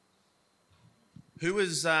Who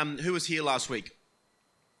was here last week?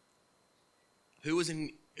 Who was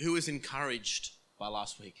encouraged by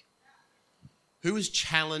last week? Who was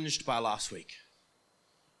challenged by last week?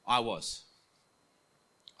 I was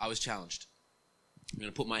challenged. I'm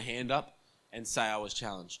going to put my hand up and say I was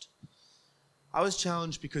challenged. I was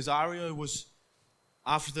challenged because Ario was,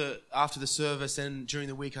 after the service and during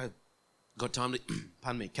the week, I got time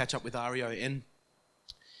to, catch up with Ario, and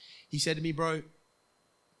he said to me, bro,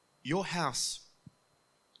 your house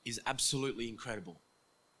is absolutely incredible.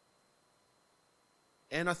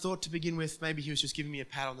 And I thought to begin with, maybe he was just giving me a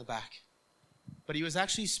pat on the back. But he was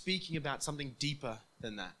actually speaking about something deeper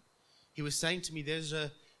than that. He was saying to me,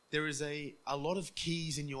 there is a lot of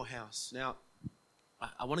keys in your house. Now,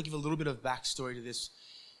 I want to give a little bit of backstory to this.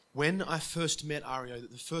 When I first met Ario,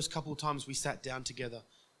 the first couple of times we sat down together,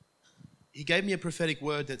 he gave me a prophetic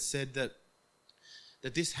word that said that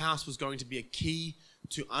this house was going to be a key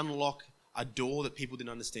to unlock a door that people didn't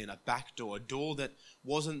understand, a back door, a door that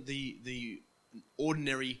wasn't the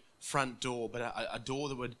ordinary front door, but a door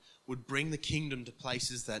that would bring the kingdom to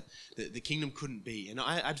places that the kingdom couldn't be. And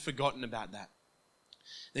I'd forgotten about that.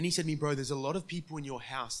 Then he said to me, bro, there's a lot of people in your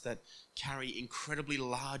house that carry incredibly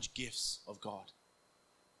large gifts of God.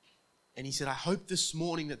 And he said, I hope this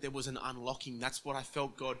morning that there was an unlocking. That's what I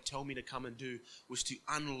felt God tell me to come and do, was to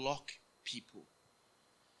unlock people.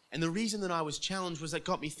 And the reason that I was challenged was that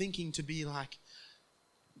got me thinking to be like,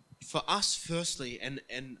 for us firstly, and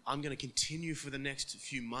I'm going to continue for the next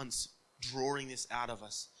few months drawing this out of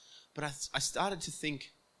us, but I started to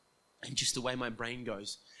think, and just the way my brain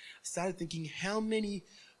goes, I started thinking how many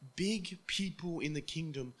big people in the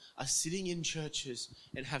kingdom are sitting in churches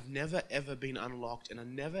and have never ever been unlocked and are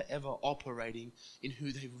never ever operating in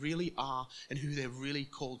who they really are and who they're really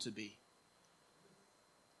called to be.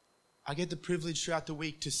 I get the privilege throughout the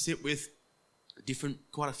week to sit with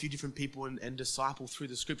quite a few different people and disciple through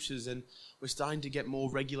the scriptures, and we're starting to get more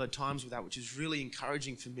regular times with that, which is really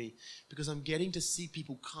encouraging for me because I'm getting to see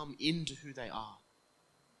people come into who they are,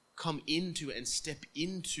 come into and step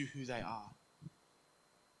into who they are.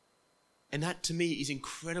 And that to me is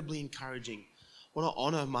incredibly encouraging. I want to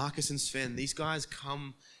honor Marcus and Sven. These guys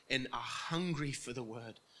come and are hungry for the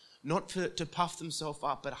word. Not to puff themselves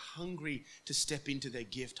up, but hungry to step into their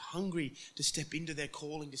gift, hungry to step into their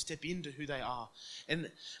calling, to step into who they are.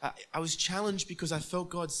 And I was challenged because I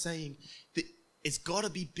felt God saying that it's got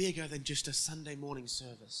to be bigger than just a Sunday morning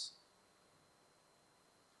service.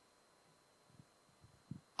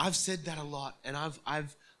 I've said that a lot, and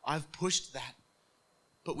I've pushed that.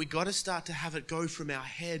 But we got to start to have it go from our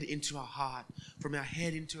head into our heart, from our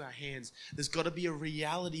head into our hands. There's got to be a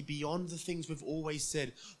reality beyond the things we've always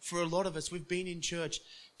said. For a lot of us, we've been in church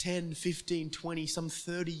 10, 15, 20, some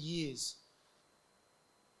 30 years.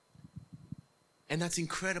 And that's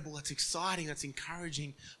incredible, that's exciting, that's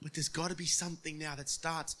encouraging. But there's got to be something now that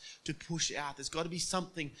starts to push out. There's got to be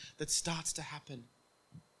something that starts to happen.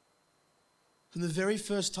 From the very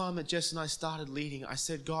first time that Jess and I started leading, I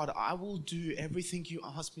said, God, I will do everything you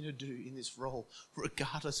ask me to do in this role,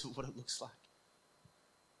 regardless of what it looks like.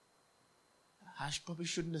 I probably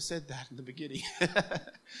shouldn't have said that in the beginning.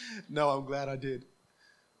 No, I'm glad I did.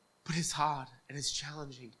 But it's hard and it's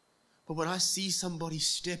challenging. But when I see somebody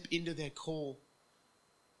step into their call,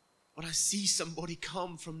 when I see somebody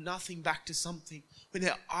come from nothing back to something, when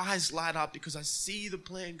their eyes light up because I see the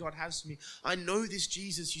plan God has for me, I know this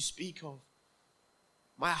Jesus you speak of.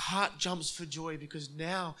 My heart jumps for joy because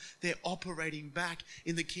now they're operating back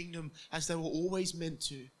in the kingdom as they were always meant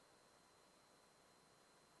to.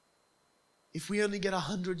 If we only get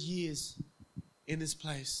 100 years in this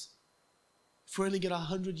place, if we only get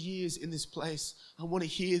 100 years in this place, I want to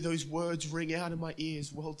hear those words ring out in my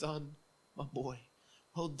ears. Well done, my boy.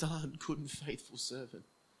 Well done, good and faithful servant.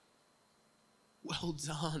 Well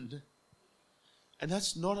done. And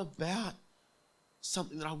that's not about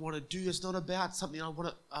something that I want to do. It's not about something I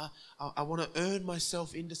want to earn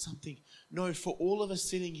myself into something. No, for all of us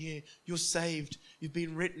sitting here, you're saved. You've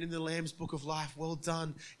been written in the Lamb's Book of Life. Well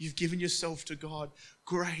done. You've given yourself to God.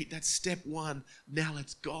 Great. That's step one. Now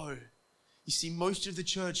let's go. You see, most of the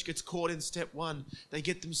church gets caught in step one. They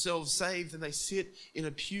get themselves saved and they sit in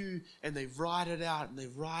a pew and they write it out and they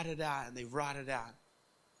write it out and they write it out.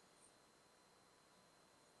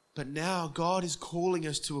 But now God is calling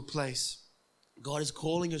us to a place. God is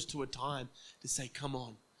calling us to a time to say, come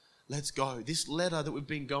on, let's go. This letter that we've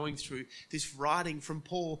been going through, this writing from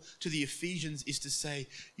Paul to the Ephesians is to say,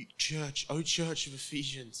 church, oh church of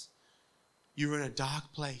Ephesians, you're in a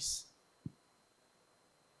dark place.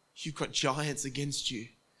 You've got giants against you.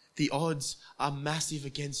 The odds are massive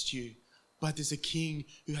against you. But there's a king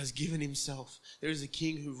who has given himself. There is a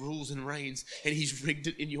king who rules and reigns, and he's rigged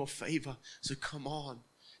it in your favor. So come on,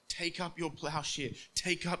 take up your plowshare,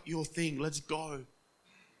 take up your thing, let's go.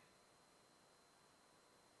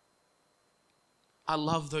 I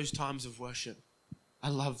love those times of worship. I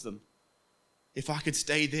love them. If I could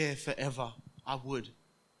stay there forever, I would.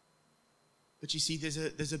 But you see,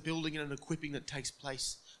 there's a building and an equipping that takes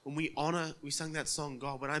place. When we sang that song,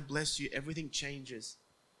 God, when I bless you, everything changes.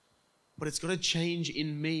 But it's got to change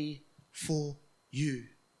in me for you.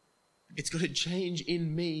 It's got to change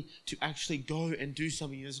in me to actually go and do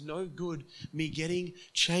something. There's no good me getting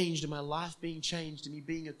changed and my life being changed and me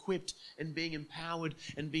being equipped and being empowered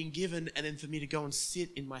and being given, and then for me to go and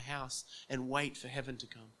sit in my house and wait for heaven to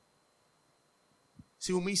come.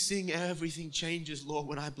 See, when we sing everything changes, Lord,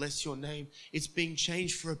 when I bless your name, it's being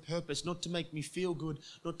changed for a purpose, not to make me feel good,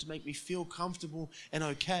 not to make me feel comfortable and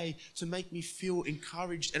okay, to make me feel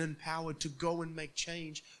encouraged and empowered to go and make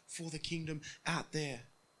change for the kingdom out there.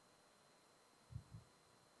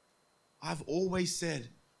 I've always said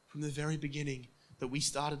from the very beginning that we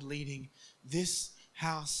started leading, this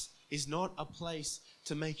house is not a place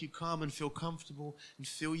to make you come and feel comfortable and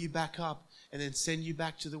fill you back up and then send you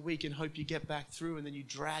back to the week and hope you get back through and then you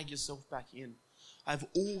drag yourself back in. I've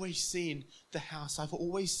always seen the house, I've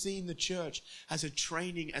always seen the church as a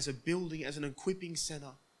training, as a building, as an equipping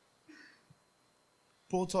center.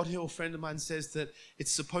 Paul Todd Hill, a friend of mine, says that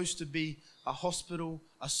it's supposed to be a hospital,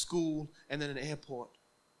 a school, and then an airport.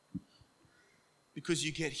 Because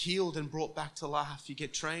you get healed and brought back to life. You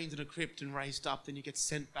get trained and equipped and raised up. Then you get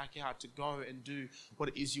sent back out to go and do what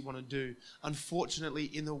it is you want to do. Unfortunately,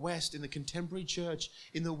 in the West, in the contemporary church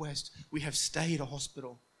in the West, we have stayed a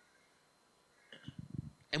hospital.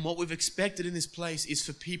 And what we've expected in this place is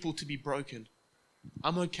for people to be broken.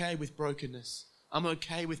 I'm okay with brokenness. I'm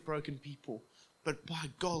okay with broken people. But by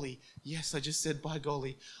golly, yes, I just said by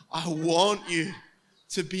golly, I want you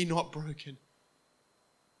to be not broken.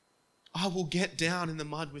 I will get down in the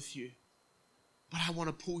mud with you, but I want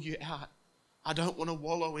to pull you out. I don't want to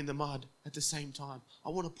wallow in the mud at the same time. I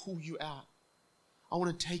want to pull you out. I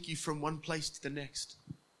want to take you from one place to the next.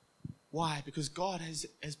 Why? Because God has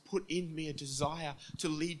put in me a desire to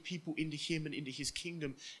lead people into Him and into His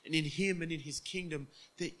kingdom. And in Him and in His kingdom,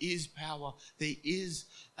 there is power. There is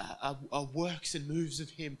works and moves of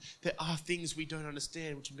Him. There are things we don't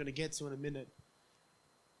understand, which I'm going to get to in a minute.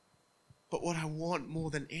 But what I want more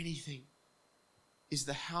than anything is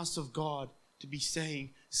the house of God to be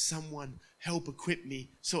saying, someone help equip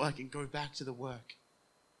me so I can go back to the work.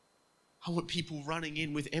 I want people running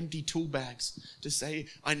in with empty tool bags to say,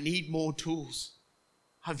 I need more tools.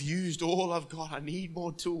 I've used all I've got. I need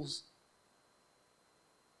more tools.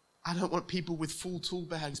 I don't want people with full tool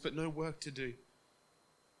bags but no work to do.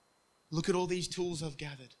 Look at all these tools I've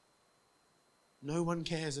gathered. No one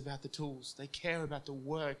cares about the tools. They care about the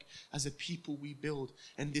work as a people we build.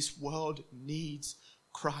 And this world needs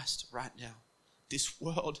Christ right now. This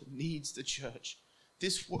world needs the church.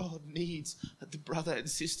 This world needs the brother and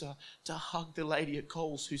sister to hug the lady at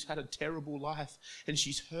Coles who's had a terrible life and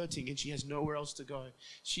she's hurting and she has nowhere else to go.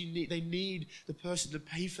 They need the person to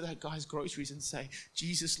pay for that guy's groceries and say,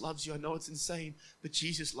 Jesus loves you. I know it's insane, but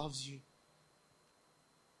Jesus loves you.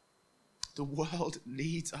 The world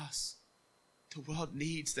needs us. The world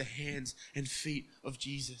needs the hands and feet of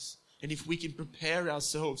Jesus. And if we can prepare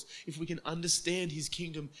ourselves, if we can understand His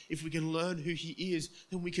kingdom, if we can learn who He is,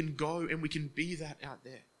 then we can go and we can be that out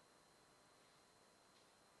there.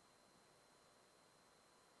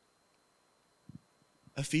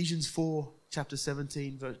 Ephesians 4, chapter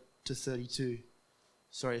 17 to 32.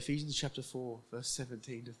 Sorry, Ephesians chapter 4, verse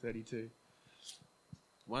 17 to 32.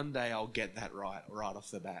 One day I'll get that right off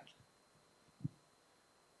the bat.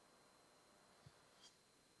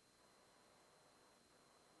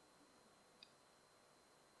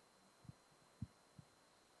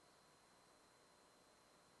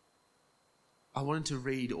 I wanted to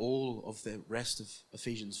read all of the rest of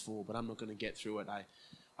Ephesians 4, but I'm not going to get through it.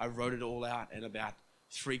 I wrote it all out, and about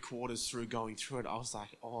 3/4 through going through it, I was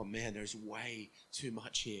like, oh man, there's way too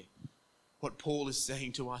much here. What Paul is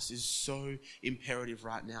saying to us is so imperative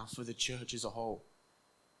right now for the church as a whole.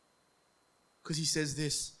 Because he says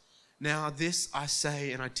this, now this I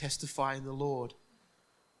say and I testify in the Lord,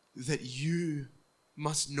 that you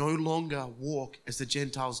must no longer walk as the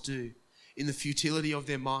Gentiles do, in the futility of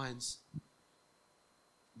their minds.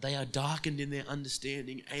 They are darkened in their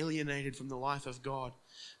understanding, alienated from the life of God.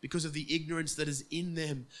 Because of the ignorance that is in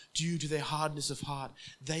them due to their hardness of heart,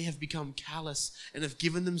 they have become callous and have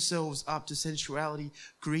given themselves up to sensuality,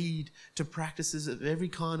 greed, to practices of every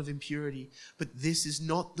kind of impurity. But this is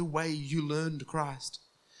not the way you learned Christ.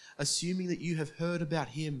 assuming that you have heard about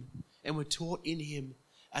him and were taught in him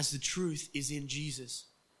as the truth is in Jesus.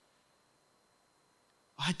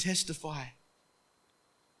 I testify.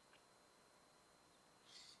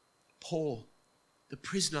 Paul, the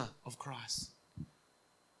prisoner of Christ.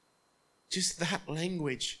 Just that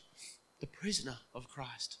language, the prisoner of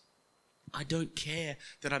Christ. I don't care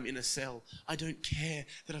that I'm in a cell. I don't care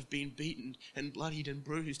that I've been beaten and bloodied and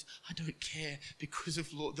bruised. I don't care because of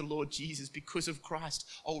the Lord Jesus, because of Christ.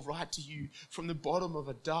 I'll write to you from the bottom of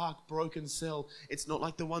a dark, broken cell. It's not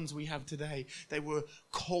like the ones we have today. They were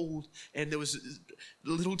cold and there was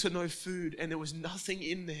little to no food and there was nothing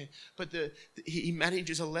in there. But he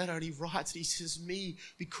manages a letter and he writes and he says, me,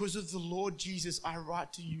 because of the Lord Jesus, I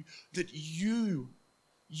write to you that you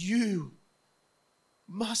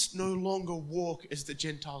must no longer walk as the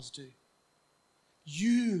Gentiles do.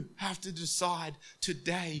 You have to decide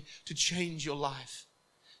today to change your life.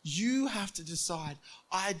 You have to decide,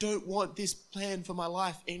 I don't want this plan for my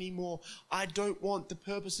life anymore. I don't want the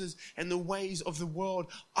purposes and the ways of the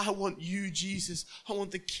world. I want you, Jesus. I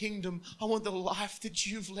want the kingdom. I want the life that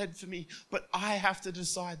you've led for me. But I have to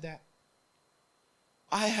decide that.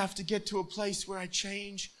 I have to get to a place where I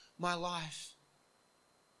change my life.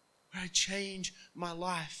 Where I change my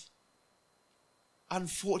life.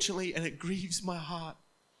 Unfortunately, and it grieves my heart,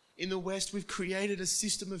 in the West we've created a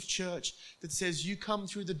system of church that says you come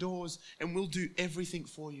through the doors and we'll do everything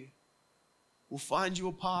for you. We'll find you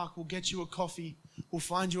a park, we'll get you a coffee, we'll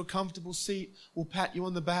find you a comfortable seat, we'll pat you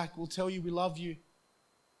on the back, we'll tell you we love you.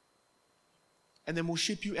 And then we'll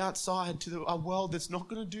ship you outside to a world that's not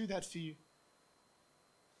going to do that for you.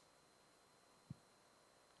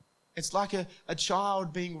 It's like a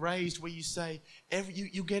child being raised where you say,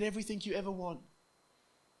 you get everything you ever want.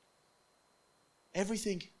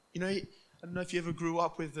 Everything. You know, I don't know if you ever grew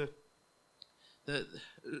up with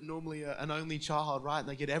normally an only child, right? And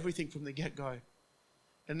they get everything from the get-go.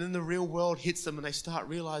 And then the real world hits them and they start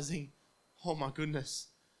realizing, oh my goodness,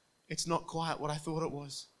 it's not quite what I thought it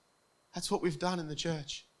was. That's what we've done in the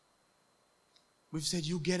church. We've said,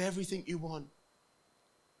 you'll get everything you want.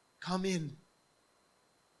 Come in.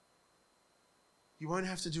 You won't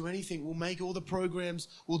have to do anything. We'll make all the programs.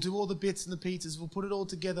 We'll do all the bits and the pieces. We'll put it all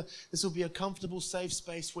together. This will be a comfortable, safe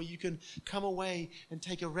space where you can come away and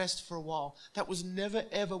take a rest for a while. That was never,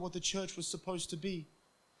 ever what the church was supposed to be.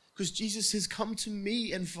 Because Jesus says, come to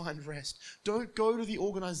me and find rest. Don't go to the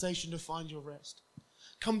organization to find your rest.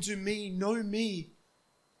 Come to me, know me,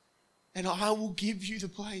 and I will give you the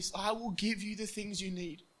place. I will give you the things you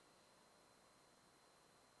need.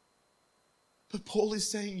 But Paul is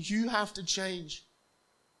saying you have to change.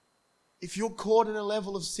 If you're caught in a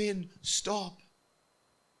level of sin, stop.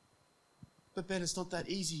 But Ben, it's not that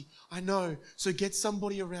easy. I know. So get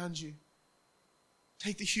somebody around you.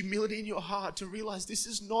 Take the humility in your heart to realize this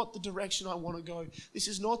is not the direction I want to go. This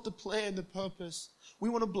is not the plan, the purpose. We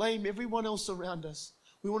want to blame everyone else around us.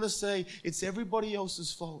 We want to say it's everybody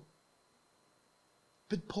else's fault.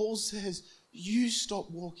 But Paul says, you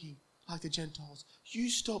stop walking like the Gentiles.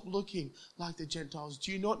 You stop looking like the Gentiles.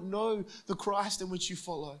 Do you not know the Christ in which you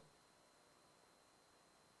follow?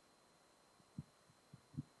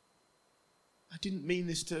 I didn't mean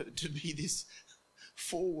this to be this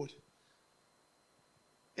forward.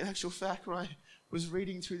 In actual fact, when I was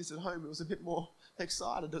reading through this at home, it was a bit more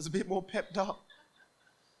excited. It was a bit more pepped up.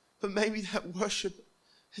 But maybe that worship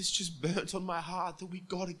has just burnt on my heart that we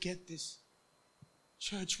got to get this.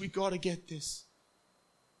 Church, we got to get this.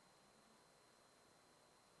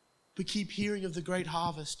 We keep hearing of the great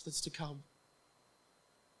harvest that's to come.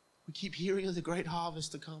 We keep hearing of the great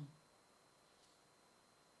harvest to come.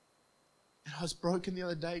 And I was broken the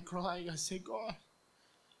other day crying. I said, God,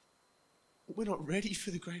 we're not ready for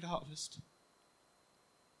the great harvest.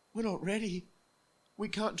 We're not ready. We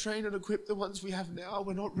can't train and equip the ones we have now.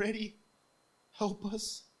 We're not ready. Help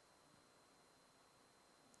us.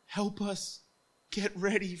 Help us. Get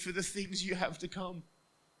ready for the things you have to come.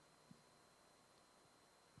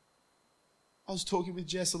 I was talking with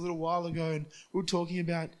Jess a little while ago and we were talking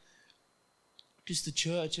about just the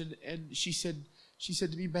church and she said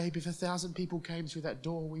to me, babe, if 1,000 people came through that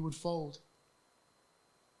door, we would fold.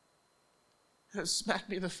 And it smacked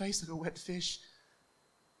me in the face like a wet fish.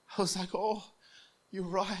 I was like, oh, you're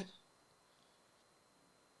right.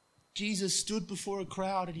 Jesus stood before a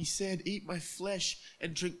crowd and he said, eat my flesh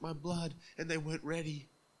and drink my blood. And they weren't ready.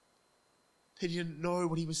 They didn't know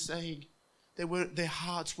what he was saying. Their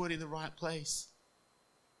hearts weren't in the right place.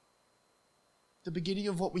 The beginning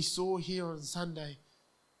of what we saw here on Sunday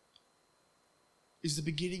is the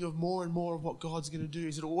beginning of more and more of what God's going to do.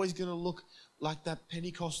 Is it always going to look like that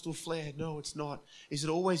Pentecostal flair? No, it's not. Is it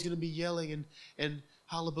always going to be yelling and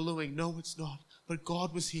hullabalooing. No, it's not. But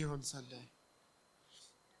God was here on Sunday.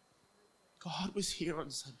 God was here on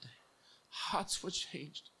Sunday. Hearts were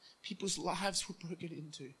changed. People's lives were broken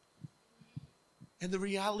into. And the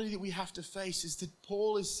reality that we have to face is that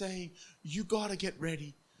Paul is saying, you got to get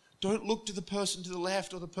ready. Don't look to the person to the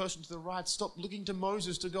left or the person to the right. Stop looking to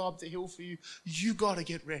Moses to go up the hill for you. You got to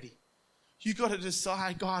get ready. You got to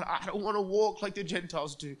decide, God, I don't want to walk like the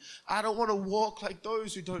Gentiles do. I don't want to walk like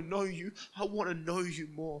those who don't know you. I want to know you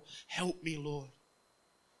more. Help me, Lord.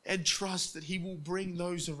 And trust that he will bring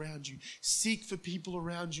those around you. Seek for people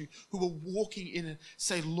around you who are walking in it.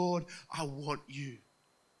 Say, Lord, I want you.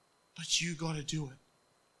 But you got to do it.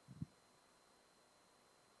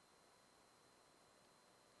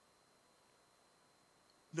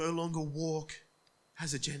 No longer walk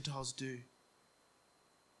as the Gentiles do.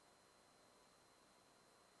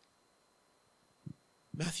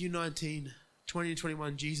 Matthew 19, 20 and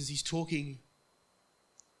 21, Jesus, he's talking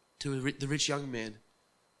to the rich young man.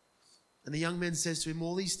 And the young man says to him,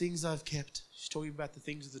 all these things I've kept. He's talking about the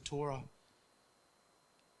things of the Torah.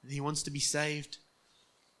 And he wants to be saved.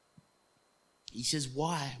 He says,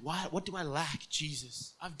 why? What do I lack,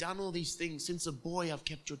 Jesus? I've done all these things. Since a boy, I've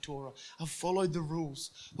kept your Torah. I've followed the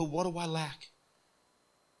rules. But what do I lack?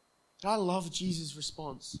 And I love Jesus'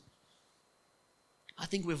 response. I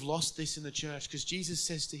think we've lost this in the church because Jesus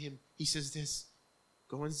says to him, he says this,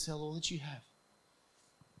 go and sell all that you have.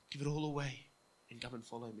 Give it all away and come and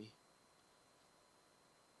follow me.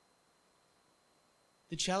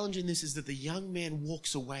 The challenge in this is that the young man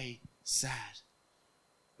walks away sad.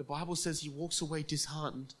 The Bible says he walks away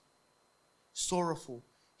disheartened, sorrowful.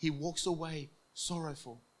 He walks away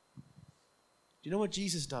sorrowful. Do you know what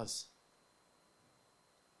Jesus does?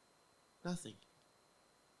 Nothing.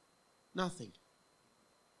 Nothing.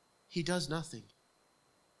 He does nothing.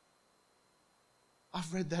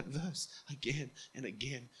 I've read that verse again and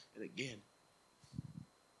again and again.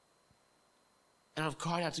 And I've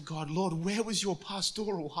cried out to God, Lord, where was your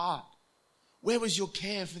pastoral heart? Where was your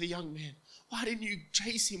care for the young man? Why didn't you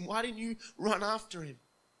chase him? Why didn't you run after him?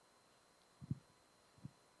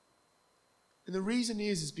 And the reason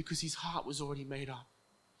is because his heart was already made up.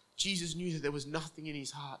 Jesus knew that there was nothing in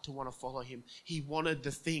his heart to want to follow him. He wanted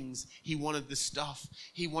the things. He wanted the stuff.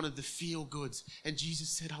 He wanted the feel goods. And Jesus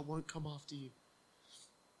said, I won't come after you.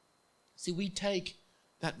 See, we take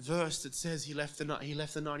that verse that says he left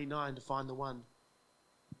the 99 to find the one,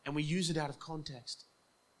 and we use it out of context.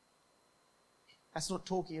 That's not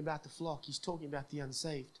talking about the flock. He's talking about the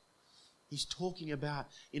unsaved. He's talking about,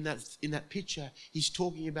 in that picture, he's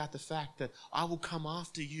talking about the fact that I will come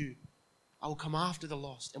after you. I will come after the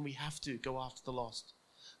lost, and we have to go after the lost.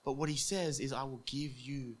 But what he says is, I will give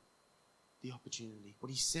you the opportunity. What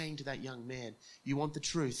he's saying to that young man, you want the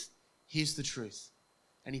truth? Here's the truth.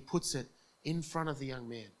 And he puts it in front of the young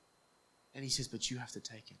man. And he says, but you have to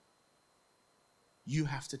take it. You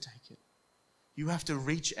have to take it. You have to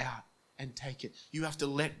reach out and take it. You have to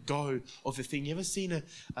let go of the thing. You ever seen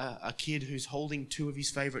a kid who's holding two of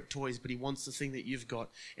his favorite toys, but he wants the thing that you've got,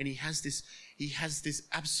 and he has this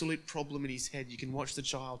absolute problem in his head. You can watch the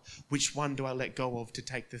child. Which one do I let go of to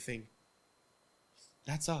take the thing?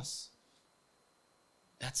 That's us.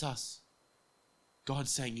 That's us.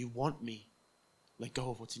 God's saying, you want me. Let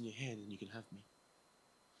go of what's in your hand and you can have me.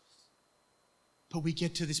 But we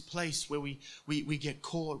get to this place where we get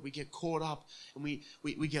caught up, and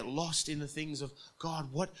we get lost in the things of, God,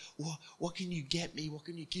 what can you get me? What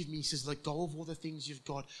can you give me? He says, let go of all the things you've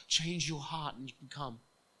got. Change your heart and you can come.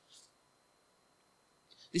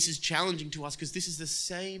 This is challenging to us because this is the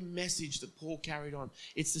same message that Paul carried on.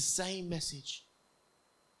 It's the same message.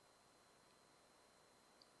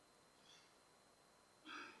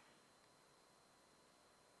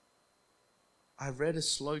 I read a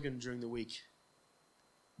slogan during the week.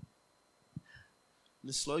 And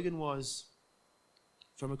the slogan was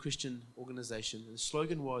from a Christian organization. And the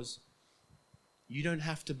slogan was, you don't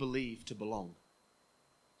have to believe to belong.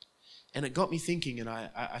 And it got me thinking, and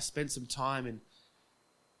I spent some time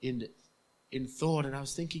in thought, and I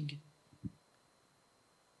was thinking,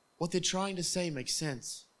 what they're trying to say makes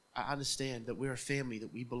sense. I understand that we're a family,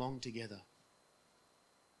 that we belong together.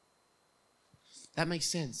 That makes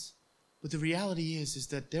sense. But the reality is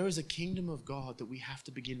that there is a kingdom of God that we have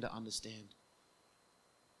to begin to understand.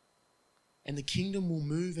 And the kingdom will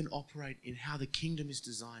move and operate in how the kingdom is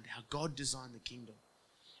designed, how God designed the kingdom.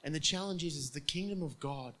 And the challenge is the kingdom of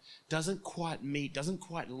God doesn't quite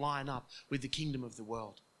line up with the kingdom of the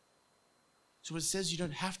world. So it says you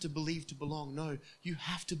don't have to believe to belong. No, you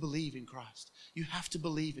have to believe in Christ. You have to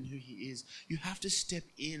believe in who he is. You have to step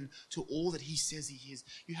in to all that he says he is.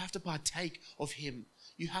 You have to partake of him.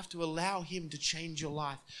 You have to allow him to change your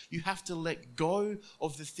life. You have to let go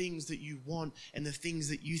of the things that you want and the things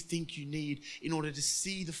that you think you need in order to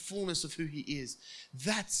see the fullness of who he is.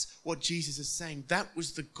 That's what Jesus is saying. That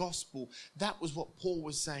was the gospel. That was what Paul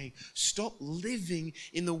was saying. Stop living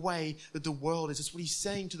in the way that the world is. That's what he's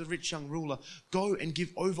saying to the rich young ruler. Go and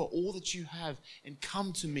give over all that you have and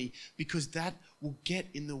come to me, because that will get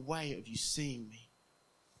in the way of you seeing me.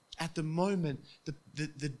 At the moment,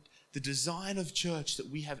 the design of church that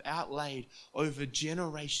we have outlaid over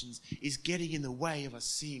generations is getting in the way of us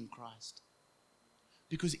seeing Christ.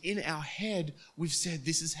 Because in our head, we've said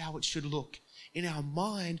this is how it should look. In our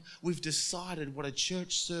mind, we've decided what a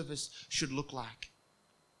church service should look like.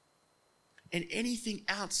 And anything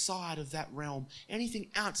outside of that realm, anything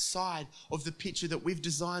outside of the picture that we've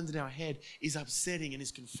designed in our head is upsetting and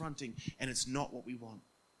is confronting, and it's not what we want.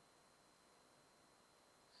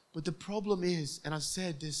 But the problem is, and I've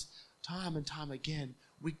said this time and time again,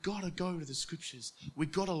 we got to go to the scriptures. We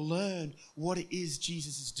got to learn what it is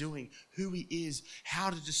Jesus is doing, who he is, how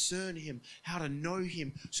to discern him, how to know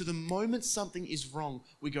him. So the moment something is wrong,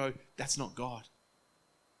 we go, that's not God.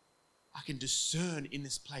 I can discern in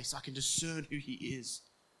this place. I can discern who he is.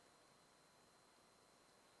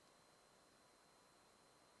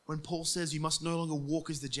 When Paul says you must no longer walk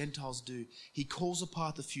as the Gentiles do, he calls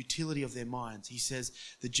apart the futility of their minds. He says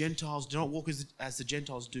the Gentiles do not walk as the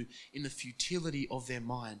Gentiles do in the futility of their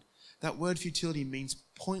mind. That word futility means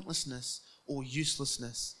pointlessness or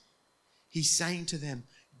uselessness. He's saying to them,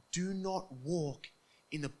 do not walk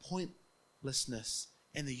in the pointlessness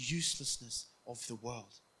and the uselessness of the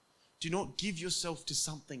world. Do not give yourself to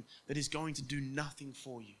something that is going to do nothing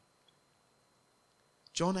for you.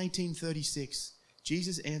 John 18:36.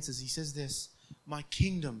 Jesus answers, he says this, my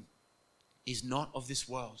kingdom is not of this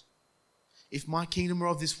world. If my kingdom were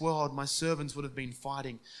of this world, my servants would have been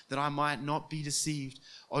fighting that I might not be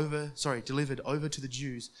delivered over to the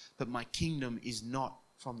Jews, but my kingdom is not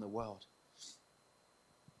from the world.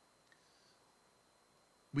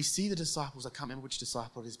 We see the disciples, I can't remember which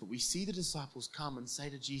disciple it is, but we see the disciples come and say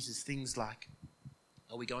to Jesus things like,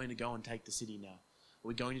 are we going to go and take the city now? Are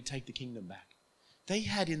we going to take the kingdom back? They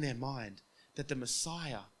had in their mind that the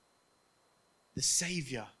Messiah, the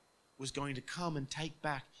Savior, was going to come and take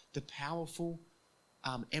back the powerful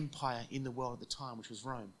empire in the world at the time, which was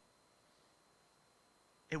Rome.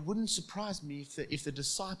 It wouldn't surprise me if the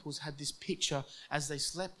disciples had this picture as they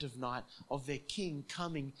slept of night of their king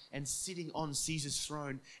coming and sitting on Caesar's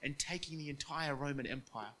throne and taking the entire Roman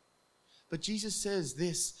Empire. But Jesus says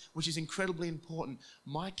this, which is incredibly important,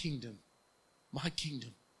 my kingdom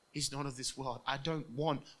is not of this world. I don't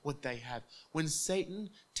want what they have. When Satan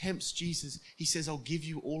tempts Jesus, he says, I'll give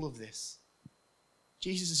you all of this.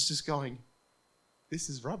 Jesus is just going, this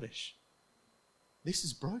is rubbish. This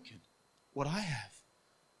is broken. What I have,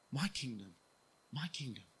 my kingdom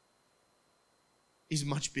is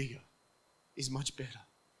much bigger, is much better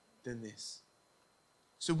than this.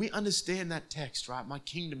 So we understand that text, right? My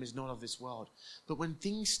kingdom is not of this world. But when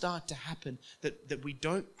things start to happen that we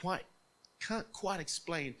can't quite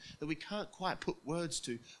explain, that we can't quite put words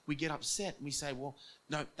to, we get upset and we say, well,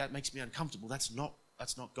 no, that makes me uncomfortable. That's not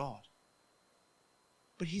God.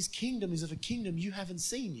 But his kingdom is of a kingdom you haven't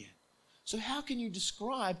seen yet. So how can you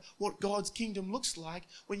describe what God's kingdom looks like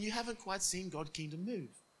when you haven't quite seen God's kingdom move?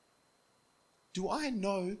 Do I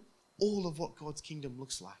know all of what God's kingdom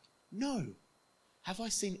looks like? No. Have I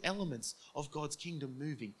seen elements of God's kingdom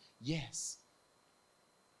moving? Yes.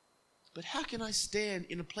 But how can I stand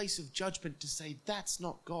in a place of judgment to say that's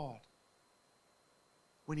not God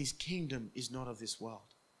when his kingdom is not of this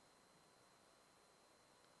world?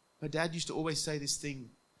 My dad used to always say this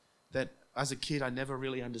thing that as a kid I never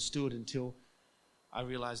really understood until I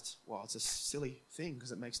realized, well, it's a silly thing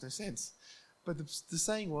because it makes no sense. But the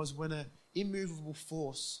saying was, when an immovable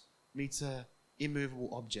force meets an immovable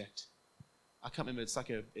object, I can't remember,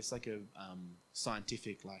 it's like a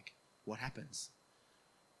scientific, like, what happens?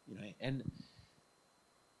 You know, and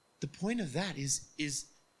the point of that is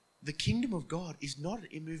the kingdom of God is not an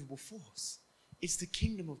immovable force. It's the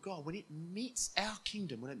kingdom of God. When it meets our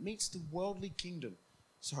kingdom, when it meets the worldly kingdom,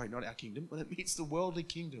 not our kingdom, when it meets the worldly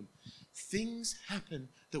kingdom, things happen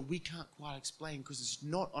that we can't quite explain because it's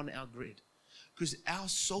not on our grid. Because our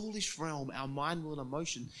soulish realm, our mind, will, and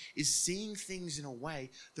emotion is seeing things in a way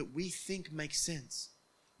that we think makes sense.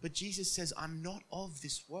 But Jesus says, I'm not of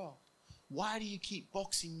this world. Why do you keep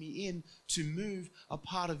boxing me in to move a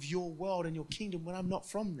part of your world and your kingdom when I'm not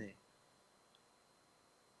from there?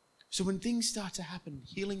 So when things start to happen,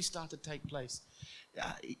 healings start to take place,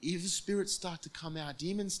 evil spirits start to come out,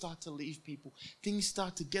 demons start to leave people, things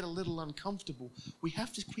start to get a little uncomfortable, we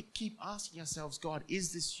have to keep asking ourselves, God,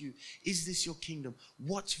 is this you? Is this your kingdom?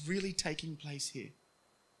 What's really taking place here?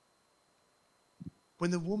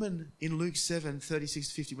 When the woman in Luke 7,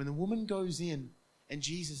 36-50, when the woman goes in and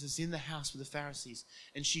Jesus is in the house with the Pharisees,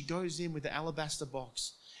 and she goes in with the alabaster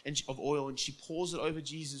box of oil, and she pours it over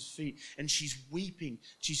Jesus' feet, and she's weeping,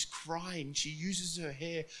 she's crying, she uses her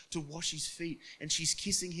hair to wash his feet, and she's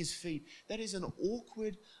kissing his feet. That is an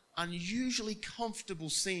awkward, unusually comfortable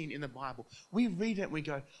scene in the Bible. We read it and we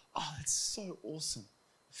go, oh, that's so awesome.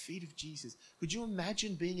 The feet of Jesus. Could you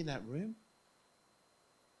imagine being in that room?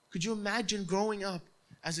 Could you imagine growing up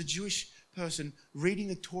as a Jewish person, reading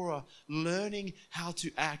the Torah, learning how to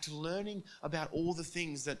act, learning about all the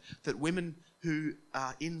things that women who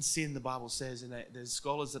are in sin, the Bible says, and there's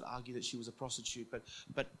scholars that argue that she was a prostitute,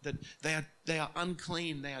 but that they are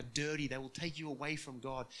unclean, they are dirty, they will take you away from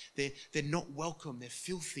God. They're not welcome, they're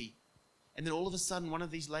filthy. And then all of a sudden, one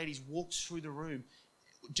of these ladies walks through the room.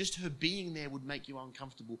 Just her being there would make you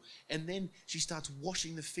uncomfortable. And then she starts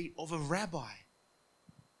washing the feet of a rabbi.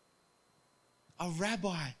 A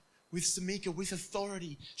rabbi with Samika, with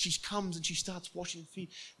authority. She comes and she starts washing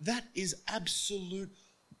feet. That is absolute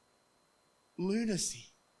lunacy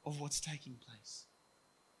of what's taking place.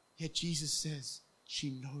 Yet Jesus says,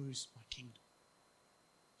 she knows my kingdom.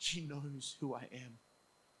 She knows who I am.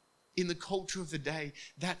 In the culture of the day,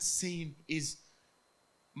 that scene is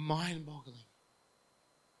mind-boggling.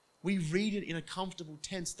 We read it in a comfortable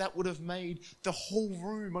tense. That would have made the whole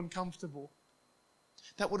room uncomfortable.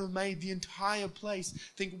 That would have made the entire place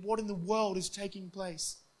think, what in the world is taking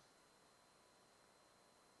place?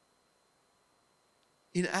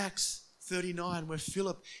 In Acts 39, where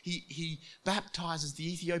Philip, he baptizes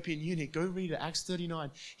the Ethiopian eunuch. Go read it, Acts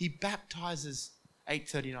 39. He baptizes,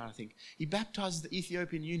 8:39 I think. He baptizes the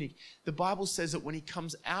Ethiopian eunuch. The Bible says that when he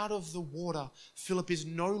comes out of the water, Philip is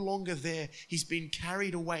no longer there. He's been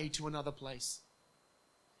carried away to another place.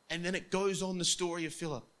 And then it goes on the story of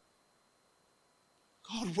Philip.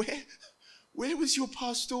 God, where was your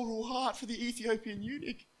pastoral heart for the Ethiopian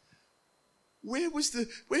eunuch? Where was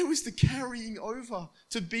the carrying over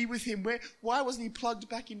to be with him? Why wasn't he plugged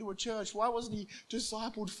back into a church? Why wasn't he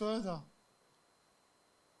discipled further?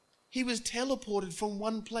 He was teleported from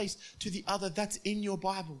one place to the other. That's in your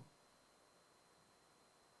Bible.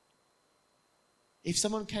 If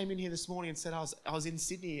someone came in here this morning and said, I was in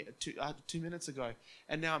Sydney 2 minutes ago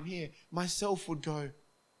and now I'm here, myself would go,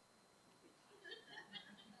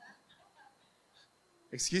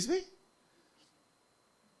 excuse me?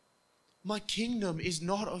 My kingdom is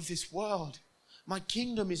not of this world. My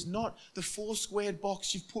kingdom is not the 4-squared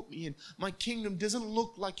box you've put me in. My kingdom doesn't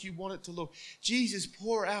look like you want it to look. Jesus,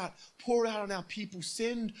 pour out on our people.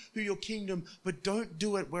 Send who your kingdom, but don't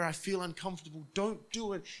do it where I feel uncomfortable. Don't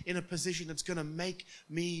do it in a position that's going to make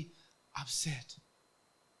me upset.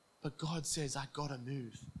 But God says, I got to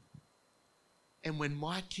move. And when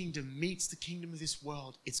my kingdom meets the kingdom of this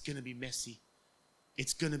world, it's going to be messy.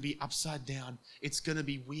 It's going to be upside down. It's going to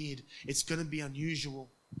be weird. It's going to be unusual.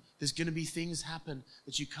 There's going to be things happen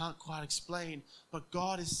that you can't quite explain. But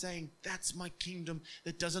God is saying, that's my kingdom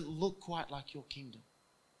that doesn't look quite like your kingdom.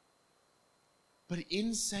 But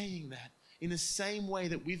in saying that, in the same way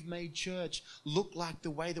that we've made church look like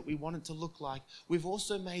the way that we want it to look like, we've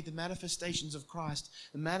also made the manifestations of Christ,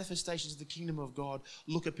 the manifestations of the kingdom of God,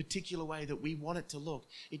 look a particular way that we want it to look.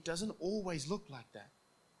 It doesn't always look like that.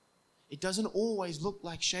 It doesn't always look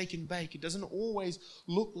like shake and bake. It doesn't always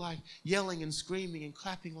look like yelling and screaming and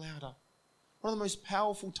clapping louder. One of the most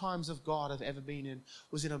powerful times of God I've ever been in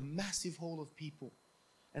was in a massive hall of people,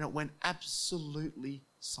 and it went absolutely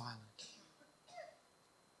silent.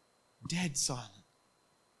 Dead silent.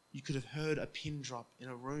 You could have heard a pin drop in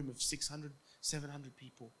a room of 600, 700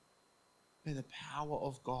 people. Man, the power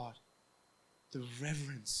of God, the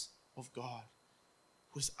reverence of God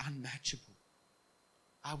was unmatchable.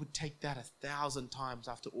 I would take that 1,000 times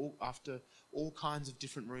after all kinds of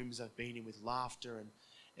different rooms I've been in with laughter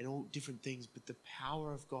and all different things. But the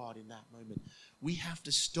power of God in that moment, we have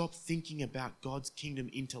to stop thinking about God's kingdom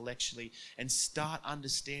intellectually and start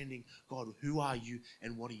understanding, God, who are you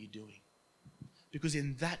and what are you doing? Because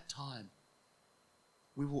in that time,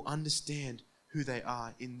 we will understand who they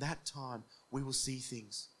are. In that time, we will see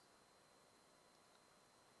things.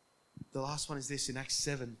 The last one is this in Acts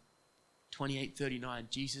 7. 28:39,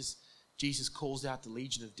 Jesus calls out the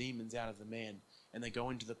legion of demons out of the man, and they go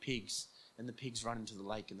into the pigs, and the pigs run into the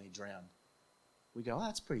lake and they drown. We go, oh,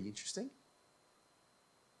 that's pretty interesting.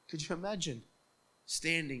 Could you imagine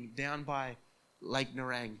standing down by Lake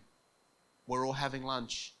Nerang We're all having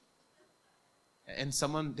lunch. And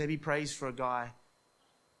Debbie prays for a guy.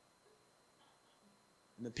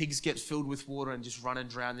 And the pigs get filled with water and just run and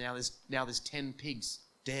drown. Now there's 10 pigs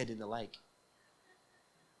dead in the lake.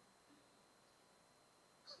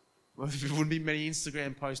 Well, there wouldn't be many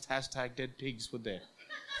Instagram posts, #deadpigs, would there?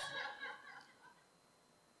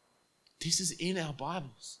 This is in our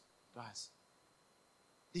Bibles, guys.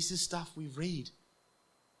 This is stuff we read.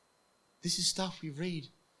 This is stuff we read.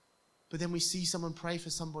 But then we see someone pray for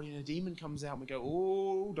somebody and a demon comes out and we go,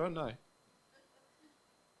 oh, don't know.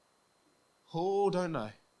 Oh, don't know.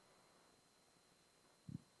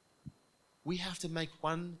 We have to make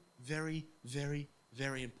one very, very,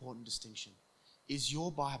 very important distinction. Is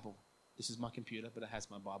your Bible, this is my computer, but it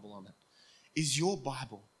has my Bible on it. Is your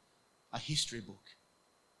Bible a history book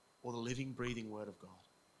or the living, breathing Word of God?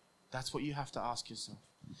 That's what you have to ask yourself.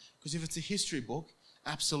 Because if it's a history book,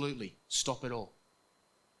 absolutely, stop it all.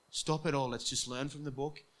 Stop it all. Let's just learn from the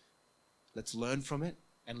book. Let's learn from it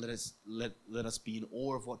and let us be in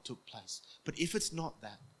awe of what took place. But if it's not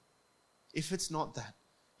that,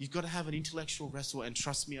 you've got to have an intellectual wrestle, and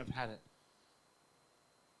trust me, I've had it.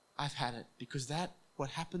 I've had it because what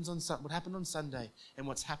happened on Sunday and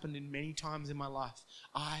what's happened in many times in my life,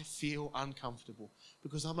 I feel uncomfortable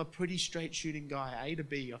because I'm a pretty straight shooting guy, A to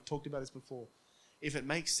B. I've talked about this before. If it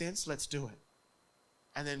makes sense, let's do it.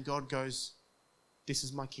 And then God goes, this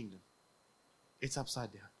is my kingdom. It's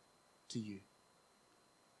upside down to you.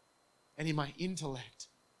 And in my intellect,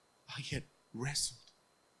 I get wrestled.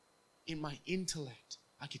 In my intellect,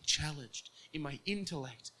 I get challenged. In my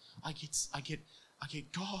intellect, I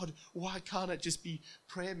get, God, why can't it just be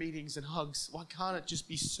prayer meetings and hugs? Why can't it just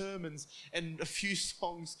be sermons and a few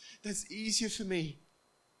songs? That's easier for me.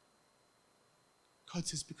 God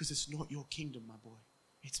says, because it's not your kingdom, my boy.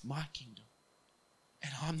 It's my kingdom.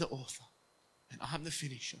 And I'm the author. And I'm the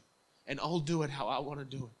finisher. And I'll do it how I want to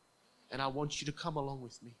do it. And I want you to come along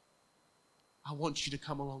with me. I want you to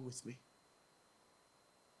come along with me.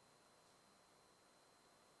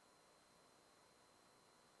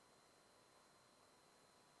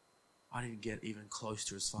 I didn't get even close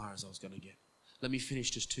to as far as I was going to get. Let me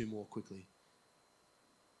finish just 2 more quickly.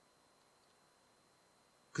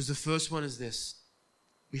 Because the first one is this.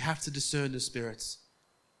 We have to discern the spirits.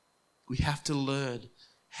 We have to learn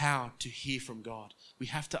how to hear from God. We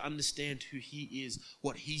have to understand who He is,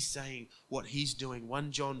 what He's saying, what He's doing.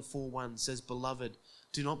 1 John 4:1 says, Beloved,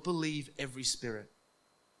 do not believe every spirit.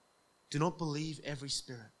 Do not believe every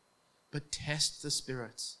spirit, but test the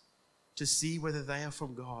spirits to see whether they are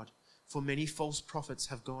from God. For many false prophets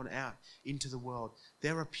have gone out into the world.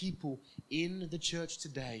 There are people in the church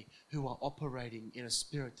today who are operating in a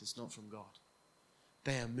spirit that's not from God.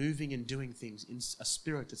 They are moving and doing things in a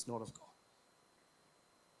spirit that's not of God.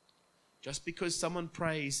 Just because someone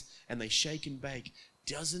prays and they shake and bake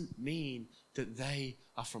doesn't mean that they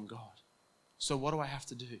are from God. So what do I have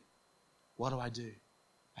to do? What do?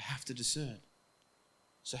 I have to discern.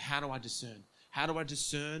 So how do I discern? How do I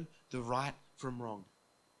discern the right from wrong?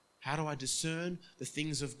 How do I discern the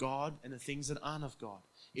things of God and the things that aren't of God?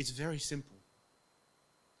 It's very simple.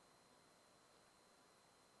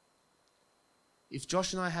 If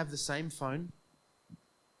Josh and I have the same phone,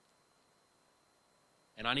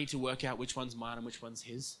 and I need to work out which one's mine and which one's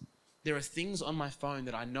his, there are things on my phone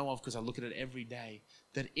that I know of because I look at it every day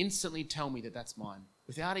that instantly tell me that that's mine.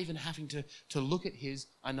 Without even having to look at his,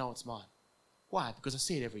 I know it's mine. Why? Because I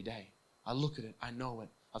see it every day. I look at it, I know it.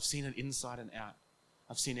 I've seen it inside and out.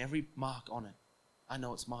 I've seen every mark on it. I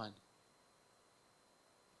know it's mine.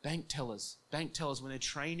 Bank tellers, when they're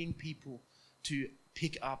training people to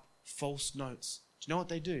pick up false notes, do you know what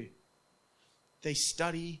they do? They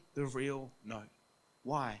study the real note.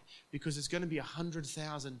 Why? Because there's going to be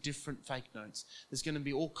 100,000 different fake notes. There's going to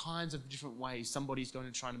be all kinds of different ways somebody's going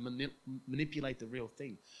to try and manipulate the real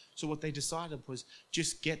thing. So what they decided was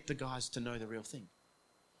just get the guys to know the real thing.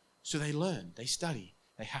 So they learn, they study.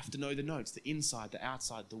 They have to know the notes, the inside, the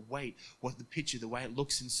outside, the weight, what the picture, the way it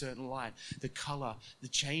looks in certain light, the color, the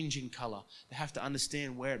change in color. They have to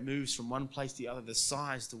understand where it moves from one place to the other, the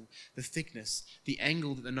size, the thickness, the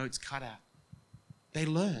angle that the note's cut at. They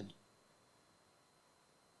learn.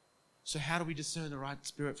 So how do we discern the right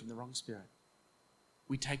spirit from the wrong spirit?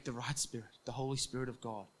 We take the right spirit, the Holy Spirit of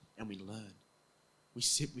God, and we learn. We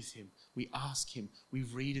sit with Him. We ask Him. We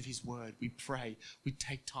read of His word. We pray. We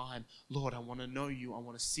take time. Lord, I want to know You. I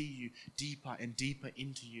want to see You deeper and deeper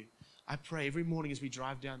into You. I pray every morning as we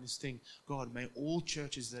drive down this thing, God, may all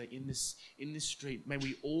churches that are in this street, may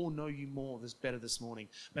we all know you more better this morning.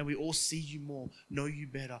 May we all see you more, know you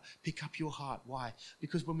better, pick up your heart. Why?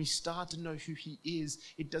 Because when we start to know who he is,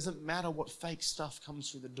 it doesn't matter what fake stuff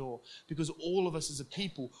comes through the door, because all of us as a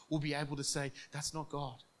people will be able to say, that's not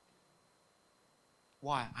God.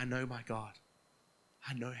 Why? I know my God.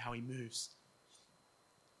 I know how he moves.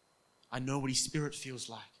 I know what his spirit feels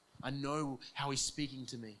like. I know how he's speaking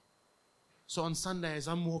to me. So on Sunday, as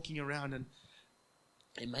I'm walking around, and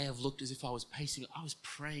it may have looked as if I was pacing, I was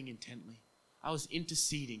praying intently. I was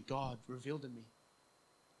interceding. God, reveal to me.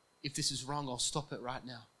 If this is wrong, I'll stop it right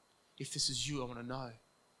now. If this is you, I want to know.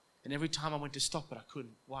 And every time I went to stop it, I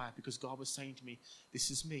couldn't. Why? Because God was saying to me,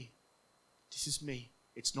 this is me. This is me.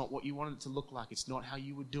 It's not what you wanted it to look like. It's not how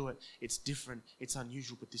you would do it. It's different. It's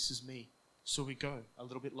unusual, but this is me. So we go a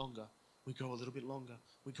little bit longer. We go a little bit longer.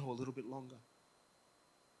 We go a little bit longer.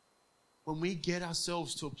 When we get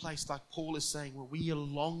ourselves to a place like Paul is saying, where we are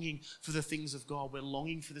longing for the things of God, we're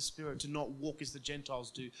longing for the Spirit to not walk as the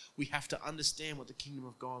Gentiles do, we have to understand what the kingdom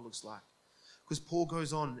of God looks like. Because Paul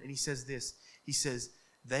goes on and he says this. He says,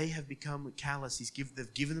 they have become callous.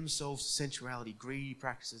 They've given themselves to sensuality, greedy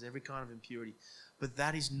practices, every kind of impurity. But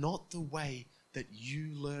that is not the way that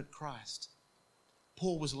you learnt Christ.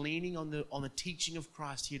 Paul was leaning on the teaching of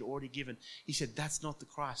Christ he had already given. He said, that's not the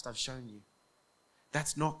Christ I've shown you.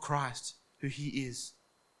 That's not Christ who he is.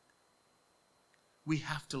 We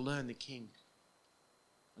have to learn the King.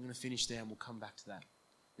 I'm going to finish there and we'll come back to that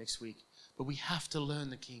next week. But we have to learn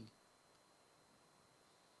the King.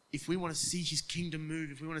 If we want to see his kingdom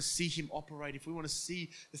move, if we want to see him operate, if we want to see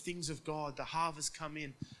the things of God, the harvest come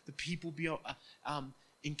in, the people be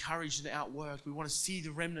encouraged and outworked, we want to see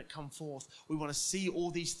the remnant come forth, we want to see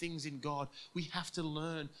all these things in God, we have to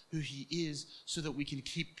learn who he is so that we can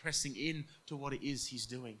keep pressing in to what it is he's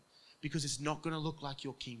doing. Because it's not going to look like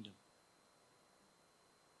your kingdom.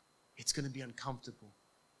 It's going to be uncomfortable.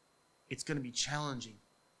 It's going to be challenging.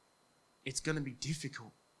 It's going to be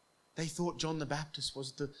difficult. They thought John the Baptist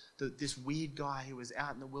was this weird guy who was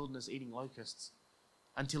out in the wilderness eating locusts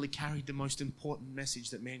until he carried the most important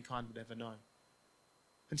message that mankind would ever know.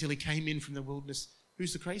 Until he came in from the wilderness.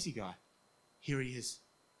 Who's the crazy guy? Here he is,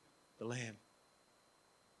 the Lamb.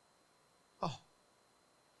 Oh,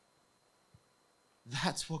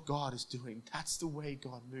 that's what God is doing. That's the way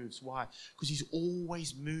God moves. Why? Because he's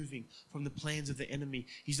always moving from the plans of the enemy.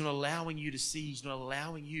 He's not allowing you to see. He's not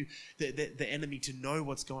allowing you, the enemy, to know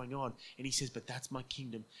what's going on. And he says, but that's my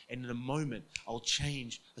kingdom. And in a moment, I'll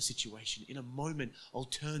change a situation. In a moment, I'll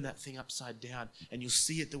turn that thing upside down. And you'll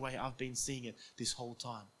see it the way I've been seeing it this whole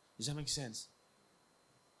time. Does that make sense?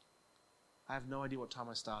 I have no idea what time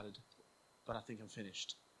I started, but I think I'm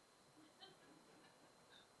finished.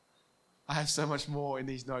 I have so much more in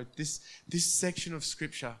these notes. This section of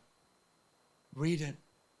scripture, read it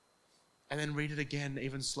and then read it again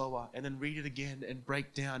even slower and then read it again and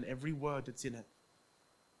break down every word that's in it.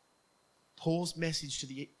 Paul's message to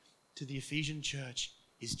the Ephesian church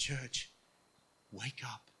is, church, wake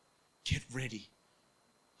up, get ready.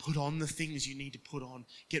 Put on the things you need to put on.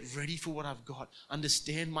 Get ready for what I've got.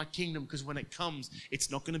 Understand my kingdom, because when it comes, it's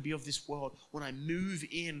not going to be of this world. When I move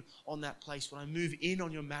in on that place, when I move in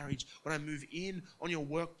on your marriage, when I move in on your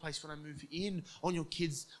workplace, when I move in on your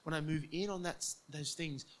kids, when I move in on those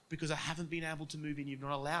things, because I haven't been able to move in, you've not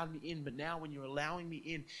allowed me in, but now when you're allowing me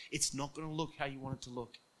in, it's not going to look how you want it to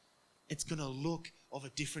look. It's going to look of a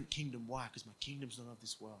different kingdom. Why? Because my kingdom's not of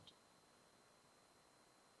this world.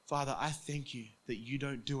 Father, I thank you that you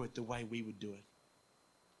don't do it the way we would do it.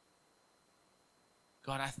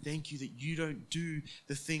 God, I thank you that you don't do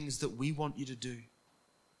the things that we want you to do.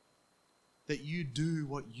 That you do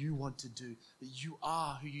what you want to do. That you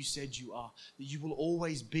are who you said you are. That you will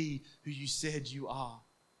always be who you said you are.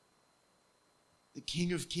 The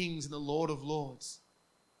King of Kings and the Lord of Lords.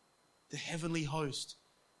 The heavenly host.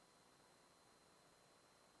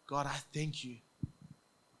 God, I thank you.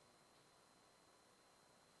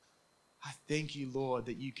 I thank you, Lord,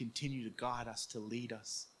 that you continue to guide us, to lead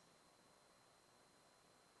us.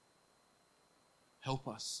 Help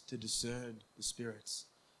us to discern the spirits.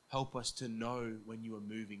 Help us to know when you are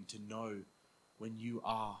moving, to know when you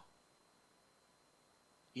are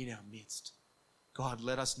in our midst. God,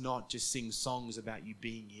 let us not just sing songs about you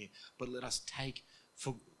being here, but let us take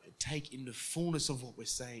in the fullness of what we're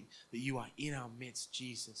saying, that you are in our midst,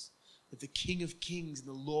 Jesus. That the King of Kings and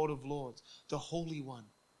the Lord of Lords, the Holy One,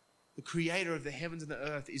 the creator of the heavens and the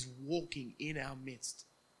earth, is walking in our midst.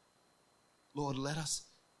 Lord, let us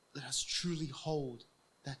truly hold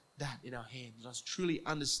that in our hand. Let us truly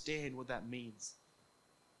understand what that means.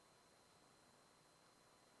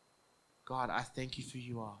 God, I thank you for who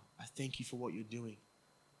you are. I thank you for what you're doing.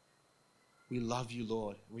 We love you,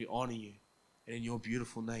 Lord. We honor you. And in your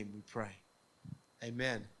beautiful name we pray.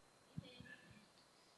 Amen.